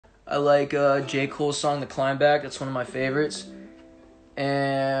I like J. Cole's song "The Climb Back." That's one of my favorites.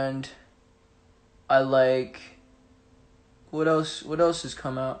 And I like, what else has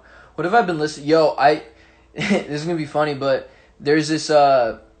come out? What have I been listening? Yo, this is gonna be funny, but there's this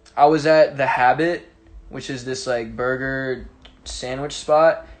I was at The Habit, which is this like burger sandwich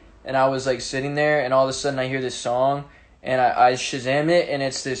spot, and I was like sitting there, and all of a sudden I hear this song, and I Shazam it, and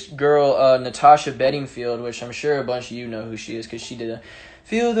it's this girl, Natasha Bedingfield, which I'm sure a bunch of you know who she is, because she did a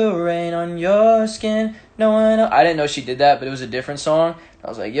 "Feel the Rain on Your Skin." No one, I didn't know she did that, but it was a different song. I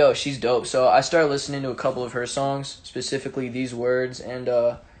was like, yo, she's dope. So I started listening to a couple of her songs, specifically These Words and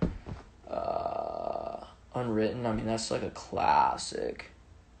Unwritten. I mean, that's like a classic.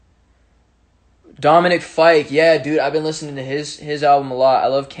 Dominic Fike, yeah, dude, I've been listening to his album a lot. I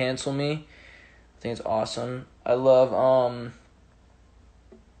love Cancel Me. I think it's awesome. I love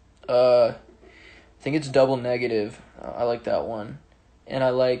I think it's Double Negative. I like that one. And I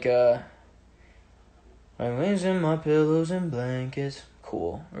like My Wings and My Pillows and Blankets.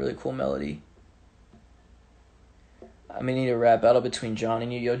 Cool. Really cool melody. I may need a rap battle between John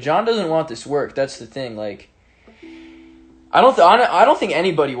and you. Yo, John doesn't want this work. That's the thing. Like, I don't think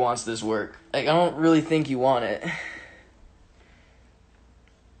anybody wants this work. Like, I don't really think you want it.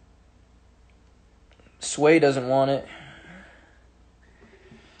 Sway doesn't want it.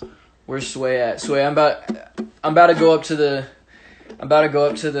 Where's Sway at? Sway, I'm about to go up to the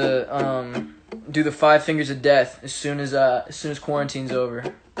do the 5 Fingers of Death as soon as quarantine's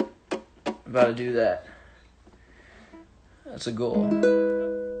over. I'm about to do that. That's a goal.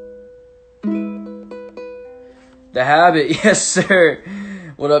 The Habit, yes sir.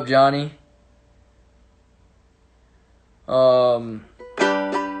 What up, Johnny?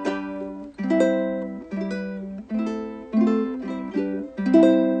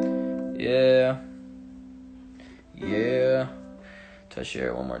 Yeah. Touch share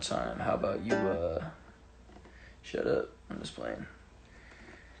it one more time. How about you, shut up. I'm just playing.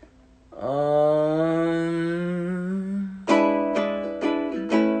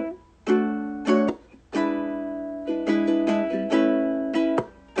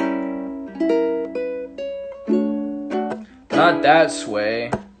 Not that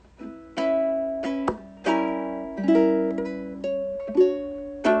Sway.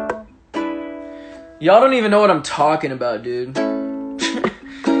 Y'all don't even know what I'm talking about, dude.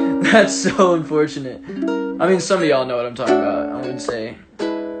 That's so unfortunate. I mean, some of y'all know what I'm talking about. I wouldn't say.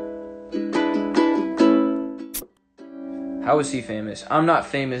 How is he famous? I'm not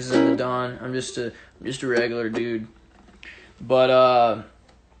famous in the Dawn. I'm just a regular dude. But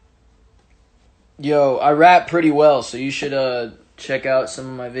yo, I rap pretty well, so you should check out some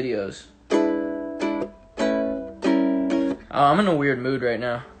of my videos. I'm in a weird mood right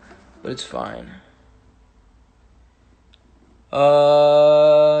now, but it's fine.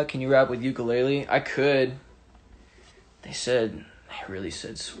 Can you rap with ukulele? I could. They really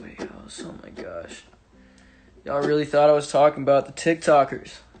said Sway House. Oh my gosh. Y'all really thought I was talking about the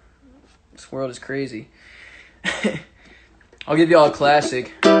TikTokers. This world is crazy. I'll give y'all a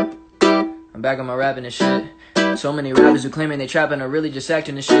classic. I'm back on my rapping and shit. So many rappers who claiming they trapping are really just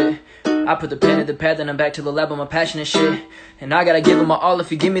acting and shit. I put the pen to the pad, then I'm back to the lab on my passion and shit. And I gotta give them my all.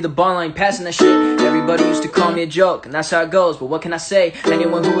 If you give me the ball, I ain't passing that shit. Everybody used to call me a joke, and that's how it goes. But what can I say?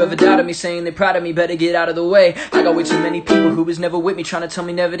 Anyone who ever doubted me, saying they're proud of me, better get out of the way. I got way too many people who was never with me, trying to tell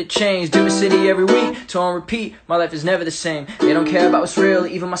me never to change. Different city every week, to on repeat. My life is never the same. They don't care about what's real,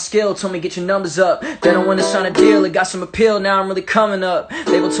 even my skill. Told me get your numbers up. They don't want to sign a deal, it got some appeal. Now I'm really coming up.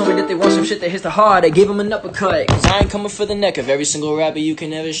 Label told me that they want some shit that hits the heart. I gave them an uppercut, cause I ain't coming for the neck of every single rapper. You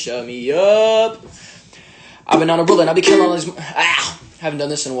can never shut me up. I've been on a roll and I'll be killing all these. Haven't done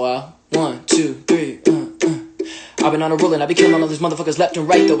this in a while. 1, 2, 3. I've been on a roll and I be killing all these motherfuckers left and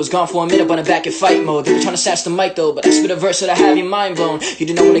right though. Was gone for a minute, but I'm back in fight mode. They were trying to sass the mic though, but I spit a verse that I have your mind blown. You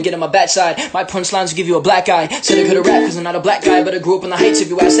do not want to get on my backside. My punchlines will give you a black eye. Said I could've rap cause I'm not a black guy, but I grew up on the heights if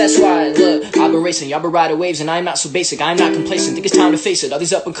you ask, that's why. Look, I've been racing, y'all been riding waves, and I'm not so basic, I'm not complacent. Think it's time to face it. All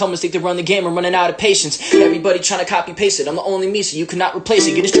these up and comers think they run the game, I'm running out of patience. Everybody trying to copy paste it. I'm the only me, so you cannot replace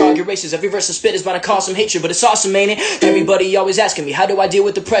it. Get his draw, your races. Every verse I spit is bound to cause some hatred, but it's awesome, ain't it? Everybody always asking me, how do I deal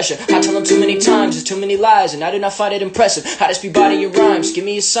with the pressure? I tell them too many times, there's too many lies, and I do not find it impressive. I just be body your rhymes, give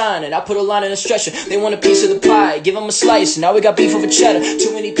me a sign, and I put a line in a stretcher. They want a piece of the pie, give them a slice, and now we got beef over cheddar.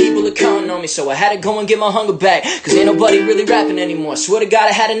 Too many people are counting on me, so I had to go and get my hunger back. Cause ain't nobody really rapping anymore. Swear to God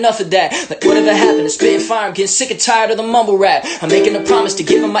I had enough of that. Like whatever happened to spitting fire, I'm getting sick and tired of the mumble rap. I'm making a promise to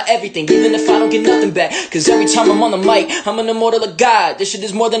give them my everything, even if I don't get nothing back. Cause every time I'm on the mic, I'm an immortal of God. This shit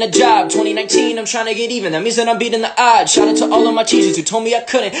is more than a job. 2019, I'm trying to get even. That means that I'm beating the odds. Shout out to all of my teachers who told me I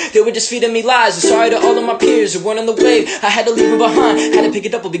couldn't. They were just feeding me lies. And sorry to all of my peers who weren't running the wave. I had to leave it behind, had to pick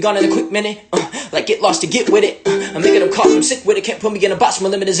it up, we'll be gone in a quick minute. Like get lost to get with it. I'm making them cough, I'm sick with it. Can't put me in a box, my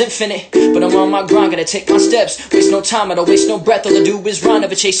limit is infinite. But I'm on my grind, gotta take my steps. Waste no time, I don't waste no breath. All I do is run,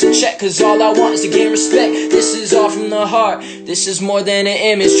 never chase a check. Cause all I want is to gain respect. This is all from the heart, this is more than an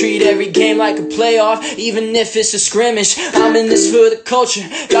image. Treat every game like a playoff, even if it's a scrimmage. I'm in this for the culture,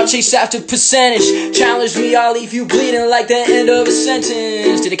 y'all chase after percentage. Challenge me, I'll leave you bleeding like the end of a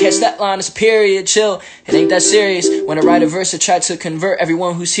sentence. Did I catch that line? It's a period, chill, it ain't that serious. When I write a verse, I try to convert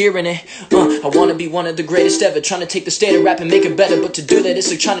everyone who's hearing it. I wanna be one of the greatest ever, trying to take the state of rap and make it better. But to do that, it's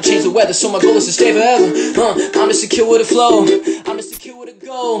like trying to change the weather, so my goal is to stay forever. I'm just secure with the flow, I'm just secure with the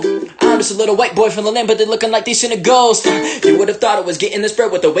goal. I'm just a little white boy from the land, but they're looking like these cynic ghosts. You would have thought I was getting this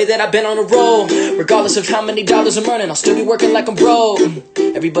bread with the way that I've been on a roll. Regardless of how many dollars I'm earning, I'll still be working like I'm broke.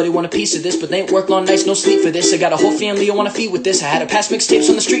 Everybody want a piece of this, but they ain't work long nights, no sleep for this. I got a whole family I wanna feed with this. I had to pass mixtapes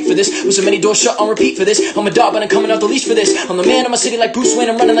on the street for this, with so many doors shut on repeat for this. I'm a dog, but I'm coming off the leash for this. I'm the man of my city like Bruce Wayne,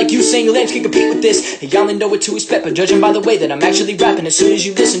 I'm running like you, saying your lames can compete with this. Hey, y'all know what to expect, but judging by the way that I'm actually rapping, as soon as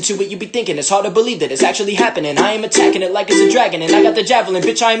you listen to it, you be thinking it's hard to believe that it's actually happening. I am attacking it like it's a dragon, and I got the javelin,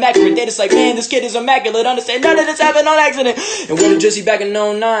 bitch, I am accurate. They just like, man, this kid is immaculate. Understand, none of this happened on accident. And when Jersey back in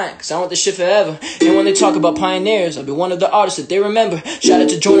 '09, cause I want this shit forever. And when they talk about pioneers, I'll be one of the artists that they remember. Shout out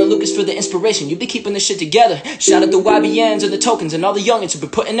to Jordan Lucas for the inspiration, you be keeping this shit together. Shout out to YBNs and the tokens and all the youngins who been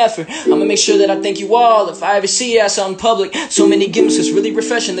putting effort. I'ma make sure that I thank you all if I ever see your ass out in public. So many gimmicks, it's really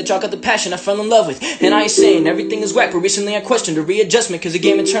refreshing that y'all got the passion I fell in love with. And I ain't saying everything is whack, but recently I questioned a readjustment, cause the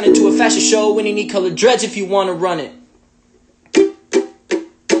game had turned into a fashion show when you need colored dreads if you wanna run it.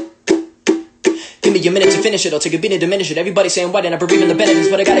 Give me a minute to finish it, I'll take a beat and diminish it. Everybody saying why didn't I believe in the benefits,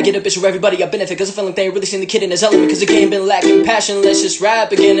 but I gotta get a bitch for everybody I benefit. Cause I feel like they ain't really seen the kid in his element, cause the game been lacking passion. Let's just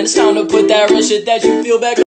rap again, and it's time to put that real shit that you feel back.